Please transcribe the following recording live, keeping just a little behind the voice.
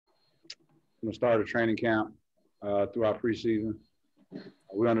start of training camp throughout preseason.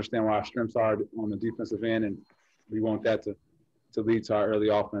 We understand what our strengths are on the defensive end, and we want that to lead to our early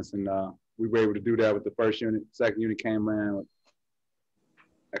offense. And we were able to do that with the first unit. Second unit came in with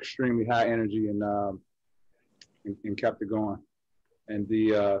extremely high energy and kept it going. And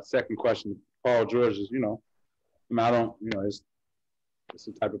the second question, Paul George is, I don't, it's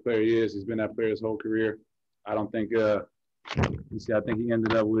the type of player he is. He's been that player his whole career. I don't think, I think he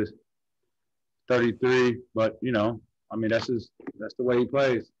ended up with 33, but, that's the way he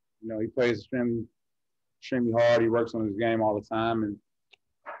plays. He plays extremely hard. He works on his game all the time. And,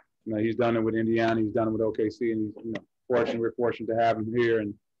 he's done it with Indiana. He's done it with OKC. And we're fortunate to have him here.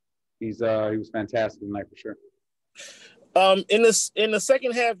 And he was fantastic tonight for sure. In the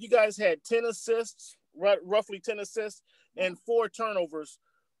second half, you guys had 10 assists, roughly 10 assists, and 4 turnovers.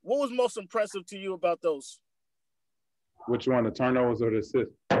 What was most impressive to you about those? Which one, the turnovers or the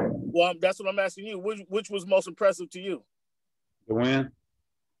assists? Well, that's what I'm asking you. Which was most impressive to you? The win.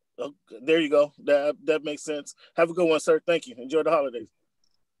 Okay, there you go. That makes sense. Have a good one, sir. Thank you. Enjoy the holidays.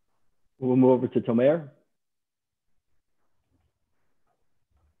 We'll move over to Tomer.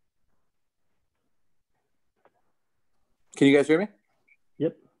 Can you guys hear me?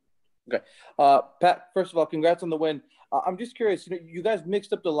 Yep. Okay. Pat, first of all, congrats on the win. I'm just curious, you guys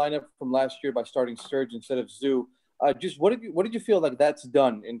mixed up the lineup from last year by starting Serge instead of Zoo. Just what did you feel like that's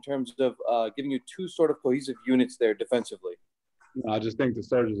done in terms of giving you 2 sort of cohesive units there defensively? I just think the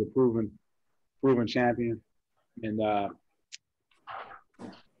Serge is a proven champion, and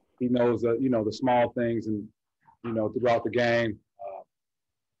he knows the small things, and throughout the game.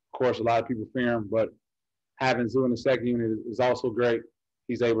 Of course, a lot of people fear him, but having Zoo in the second unit is also great.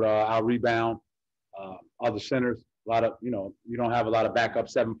 He's able to out-rebound other centers. A lot of, you don't have a lot of backup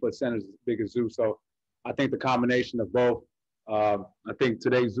 7-foot centers as big as Zoo. So I think the combination of both, I think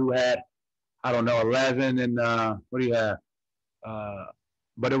today Zoo had, 11 and what do you have?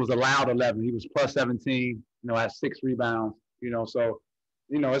 But it was allowed 11. He was plus 17, at 6 rebounds, So,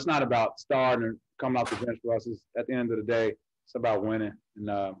 it's not about starting or coming off the bench for us. It's, at the end of the day, it's about winning.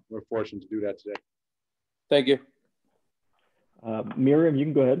 And we're fortunate to do that today. Thank you. Miriam, you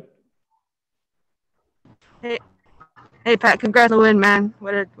can go ahead. Hey, Pat, congrats on the win, man.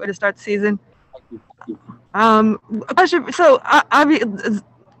 Way to start the season. A question. So,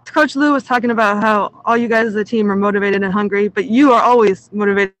 Coach Lou was talking about how all you guys as a team are motivated and hungry, but you are always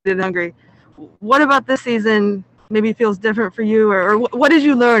motivated and hungry. What about this season maybe feels different for you, or what did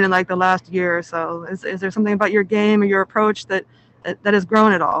you learn in the last year or so? Is there something about your game or your approach that has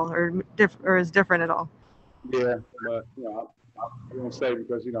grown at all, or is different at all? Yeah, but I won't say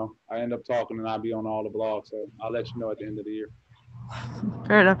because I end up talking and I'll be on all the blogs, so I'll let you know at the end of the year.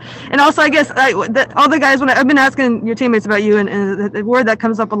 Fair enough. And also, I guess all the guys, when I've been asking your teammates about you, and the word that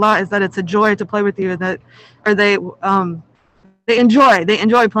comes up a lot is that it's a joy to play with you, they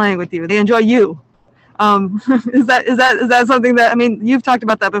enjoy playing with you. They enjoy you. Is that something that, you've talked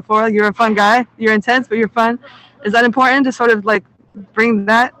about that before. You're a fun guy. You're intense, but you're fun. Is that important to sort of bring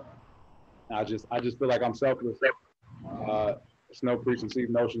that? I just feel like I'm selfless. There's no preconceived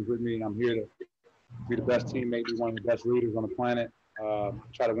notions with me. I'm here to be the best teammate, be one of the best leaders on the planet.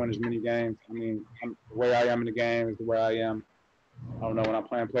 Try to win as many games. the way I am in the game is the way I am. I don't know, when I'm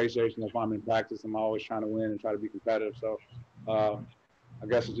playing PlayStation, if I'm in practice, I'm always trying to win and try to be competitive. So I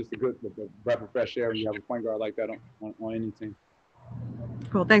guess it's just a breath of fresh air when you have a point guard like that on any team.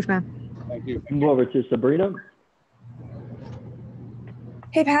 Cool. Thanks, man. Thank you. Move over to Sabrina.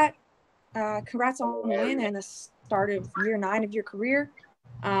 Hey, Pat. Congrats on the win and the start of year 9 of your career.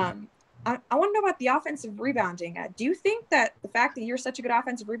 I want to know about the offensive rebounding. Do you think that the fact that you're such a good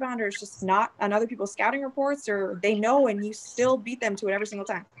offensive rebounder is just not on other people's scouting reports, or they know and you still beat them to it every single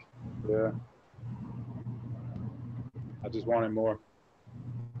time? Yeah. I just wanted more.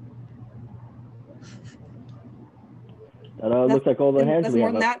 That looks like all the hands that's we more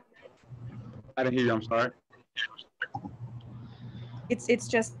have than up. I didn't hear you. I'm sorry. It's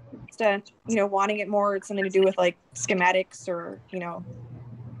just wanting it more. It's something to do with schematics or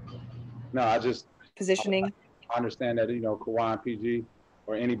No, I just positioning. I understand that Kawhi and PG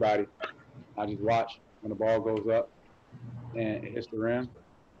or anybody. I just watch when the ball goes up and it hits the rim,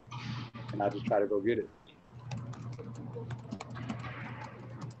 and I just try to go get it.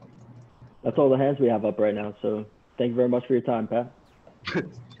 That's all the hands we have up right now. So thank you very much for your time, Pat.